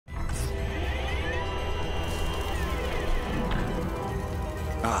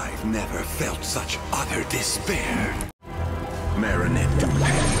I've never felt such utter despair. Marinette Dupin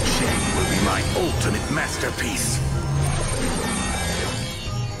will be my ultimate masterpiece.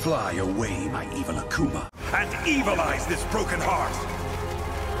 Fly away, my evil Akuma, and evilize this broken heart!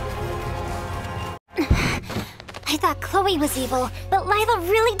 I thought Chloe was evil, but Lila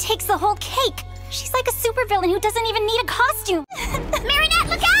really takes the whole cake. She's like a supervillain who doesn't even need a costume. Marinette,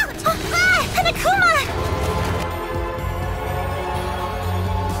 look out! Ah, an Akuma!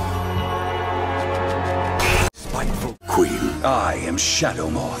 Spiteful Queen, I am Shadow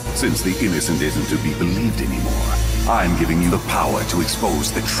Moth. Since the innocent isn't to be believed anymore, I'm giving you the power to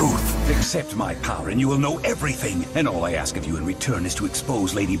expose the truth. Accept my power and you will know everything. And all I ask of you in return is to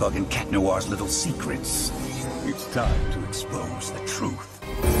expose Ladybug and Cat Noir's little secrets. It's time to expose the truth.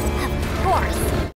 Of course.